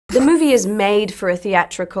The movie is made for a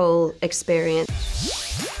theatrical experience.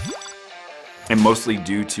 And mostly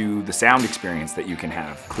due to the sound experience that you can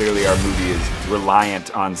have. Clearly our movie is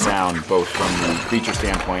reliant on sound, both from the creature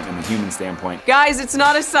standpoint and the human standpoint. Guys, it's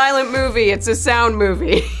not a silent movie, it's a sound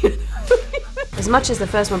movie. As much as the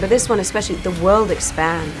first one, but this one especially, the world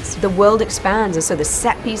expands. The world expands, and so the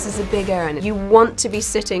set pieces are bigger, and you want to be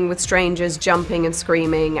sitting with strangers jumping and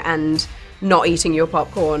screaming and not eating your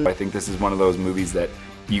popcorn. I think this is one of those movies that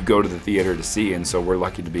you go to the theater to see, and so we're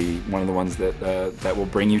lucky to be one of the ones that that will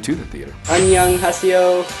bring you to the theater.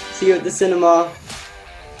 안녕하세요. See you at the cinema.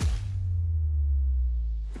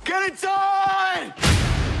 Get it done!